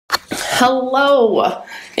Hello!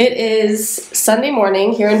 It is Sunday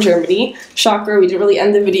morning here in Germany. Shocker, we didn't really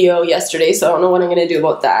end the video yesterday, so I don't know what I'm going to do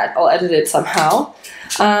about that. I'll edit it somehow.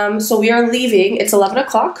 So we are leaving. It's 11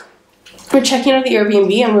 o'clock. We're checking out the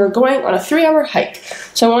Airbnb and we're going on a 3-hour hike.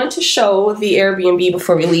 So I wanted to show the Airbnb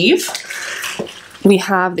before we leave. We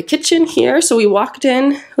have the kitchen here. So we walked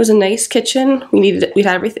in. It was a nice kitchen. We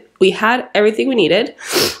had everything we needed.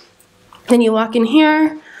 Then you walk in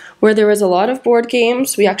here, where there was a lot of board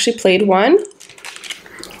games. We actually played one.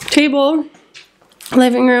 Table,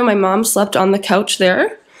 living room. My mom slept on the couch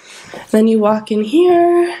there. Then you walk in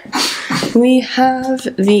here. We have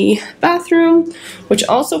the bathroom, which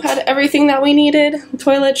also had everything that we needed.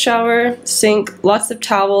 Toilet, shower, sink, lots of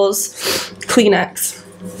towels, Kleenex.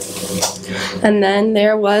 And then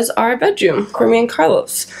there was our bedroom for me and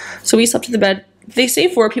Carlos. So we slept in the bed. They say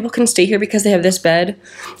 4 people can stay here because they have this bed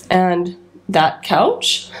and that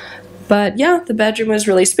couch. But yeah, the bedroom was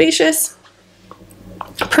really spacious,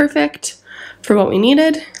 perfect for what we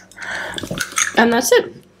needed, and that's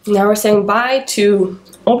it. Now we're saying bye to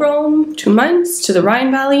Oberlin, to Mainz, to the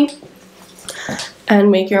Rhine Valley,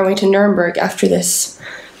 and making our way to Nuremburg after this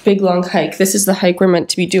big long hike. This is the hike we're meant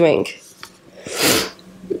to be doing.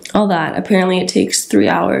 All that, apparently it takes 3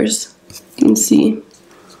 hours. You can see,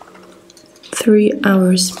 3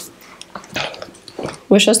 hours.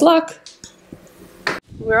 Wish us luck.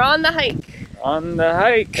 We're on the hike. On the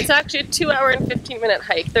hike. It's actually a 2-hour and 15-minute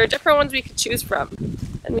hike. There are different ones we could choose from,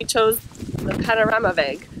 and we chose the Panorama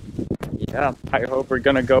Weg. Yeah, I hope we're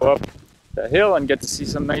gonna go up the hill and get to see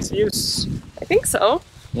some nice views. I think so.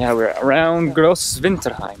 Yeah, we're around Gross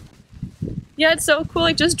Winterheim. Yeah, it's so cool.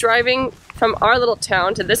 Like just driving from our little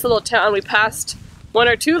town to this little town, we passed 1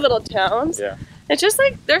 or 2 little towns. Yeah. It's just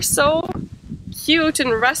like they're so cute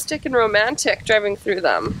and rustic and romantic driving through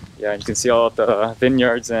them. Yeah, you can see all of the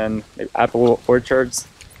vineyards and apple orchards.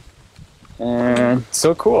 And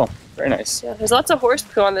so cool. Very nice. Yeah, there's lots of horse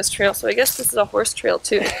poo on this trail, so I guess this is a horse trail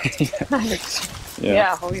too.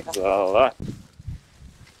 Yeah, oh yeah. There's a lot.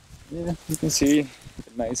 Yeah, you can see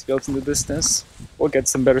the nice fields in the distance. We'll get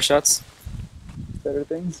some better shots. Better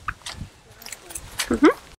things.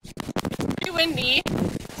 Pretty windy,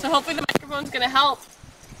 so hopefully the microphone's gonna help.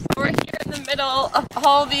 We're here in the middle of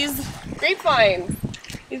all these grapevines,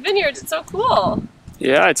 these vineyards. It's so cool.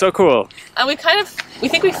 Yeah, it's so cool. And we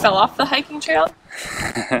think we fell off the hiking trail,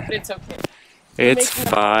 but it's okay. It's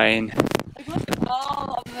fine. Like look at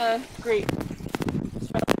all of the grapes.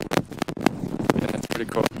 Yeah, that's pretty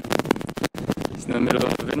cool. It's in the middle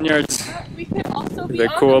of the vineyards. We could also be with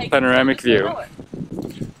a on cool the panoramic view.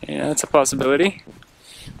 Yeah, that's a possibility.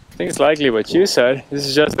 I think it's likely what you said. This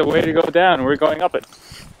is just the way to go down. We're going up it.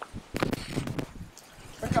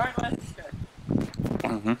 Regardless, it's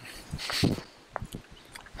good.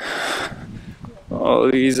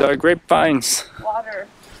 Oh, these are grapevines. Water.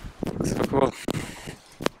 So cool.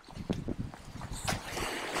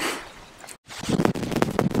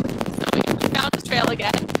 We found the trail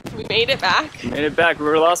again. We made it back. We made it back. We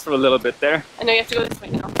were lost for a little bit there. I know you have to go this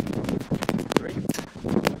way now. Great.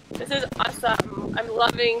 This is awesome. I'm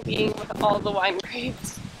loving being with all the wine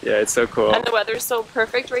grapes. Yeah, it's so cool. And the weather's so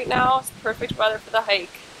perfect right now. It's perfect weather for the hike.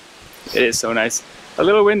 It is so nice. A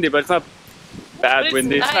little windy, but it's not bad But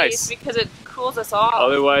windy. it's Nice. because it cools us off.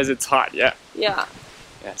 Otherwise, it's hot. Yeah. Yeah.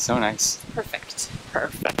 Yeah, it's so nice. Perfect.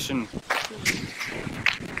 Perfection.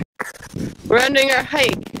 We're ending our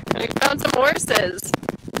hike and we found some horses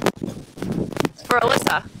for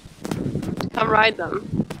Alyssa to come ride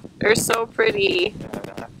them. They're so pretty.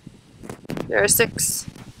 There are 6.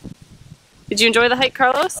 Did you enjoy the hike,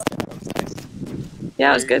 Carlos?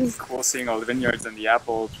 Yeah, it was good. It's cool seeing all the vineyards and the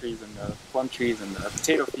apple trees and the plum trees and the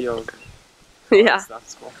potato fields. Yeah.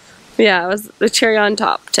 That's cool. Yeah, it was the cherry on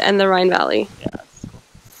top to end the Rhine Valley. Yeah,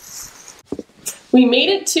 that's cool. We made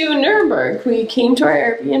it to Nuremburg. We came to our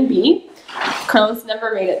Airbnb. Carlos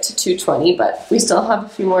never made it to 220, but we still have a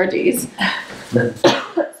few more days. So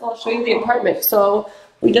I'll show you the apartment. So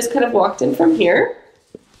we just kind of walked in from here.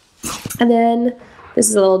 And then this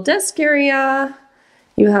is a little desk area.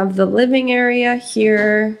 You have the living area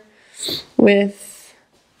here with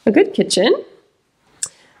a good kitchen.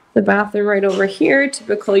 The bathroom right over here,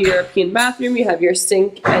 typical European bathroom. You have your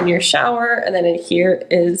sink and your shower, and then in here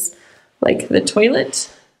is like the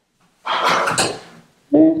toilet.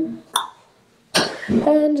 And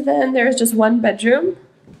then there's just one bedroom.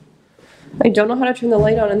 I don't know how to turn the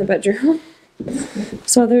light on in the bedroom.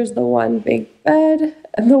 So there's the one big bed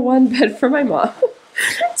and the one bed for my mom.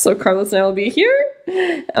 So Carlos and I will be here,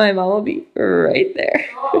 and my mom will be right there.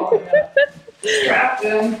 Oh, yeah. Strapped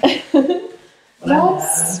in.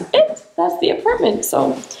 That's it. That's the apartment.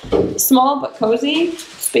 So small but cozy.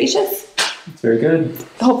 spacious. It's very good.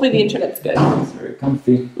 Hopefully the internet's good. It's very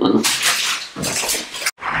comfy.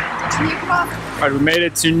 Alright, we made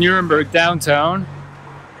it to Nuremberg downtown.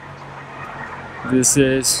 This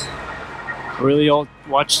is a really old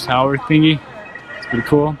watchtower thingy. It's pretty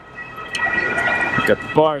cool. We've got the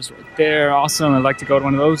bars right there. Awesome. I'd like to go to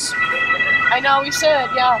one of those. I know, we should,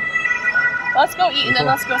 yeah. Let's go eat and then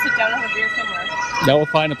let's go sit down and have a beer somewhere. Yeah, we'll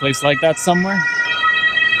find a place like that somewhere.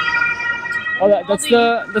 Oh, that's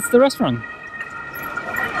the restaurant.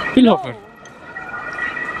 Pilhofer.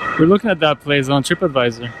 We're looking at that place on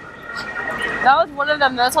TripAdvisor. That was one of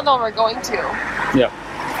them. That's not the one we're going to. Yeah.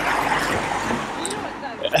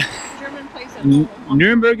 German place.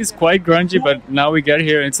 Nuremberg is quite grungy, but now we get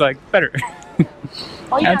here and it's like better.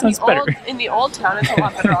 Oh yeah, better. In the old town it's a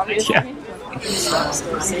lot better, obviously. Yeah.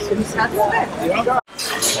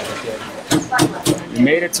 We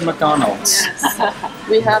made it to McDonald's. Yes.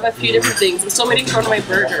 We have a few different things. I'm still waiting for one of my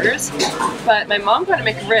burgers, but my mom got a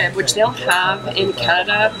McRib, which they don't have in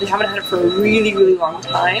Canada. They haven't had it for a really, really long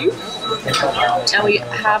time. And we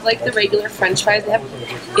have like the regular French fries. They have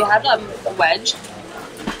wedge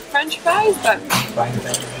French fries, but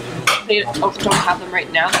they don't have them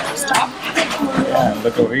right now. They're stopped. Yeah,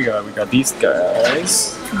 look what we got. We got these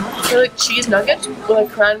guys. They're like cheese nuggets with a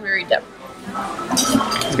cranberry dip.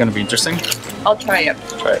 It's gonna be interesting. I'll try it.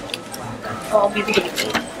 Try it. I'll be the guinea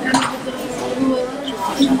pig.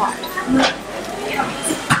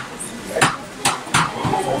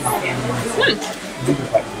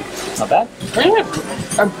 Not bad.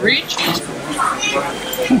 A brie cheese.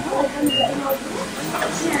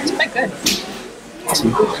 It's quite good.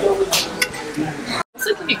 Awesome. It's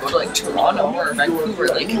like when you go to like Toronto or Vancouver,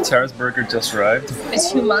 like Sara's burger just arrived.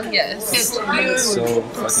 it's humongous. It's huge. It's so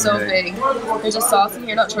fucking So big. There's a sauce in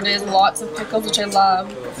here, not tortillas, lots of pickles, which I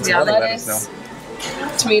love. Yeah, Lettuce,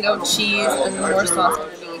 tomato, cheese, and more sauce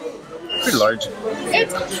underneath. Pretty large.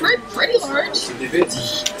 It's pretty large.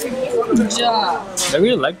 Yeah. I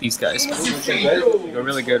really like these guys. They go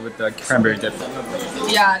really good with the cranberry dip.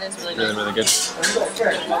 Yeah, it is really Really, good. really good.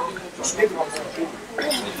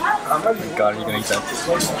 Oh my god, you're gonna eat that.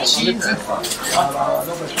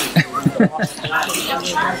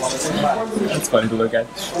 That's funny to look at.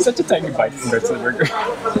 Such a tiny bite compared to the burger.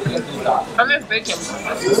 I miss bacon.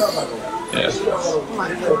 Yeah.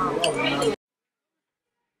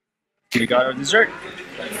 We got our dessert.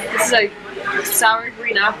 This is like sour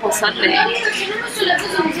green apple sundae. You know how it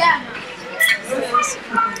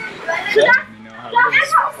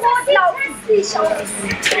is.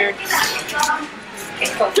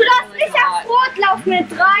 Du darfst nicht auf Rot laufen mit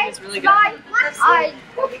 3, 2, 1.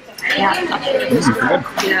 Yeah. This is pretty good.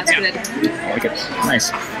 Yeah, it's good. I like it. Nice.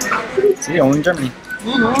 See, only in Germany.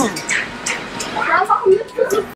 Mm-hmm.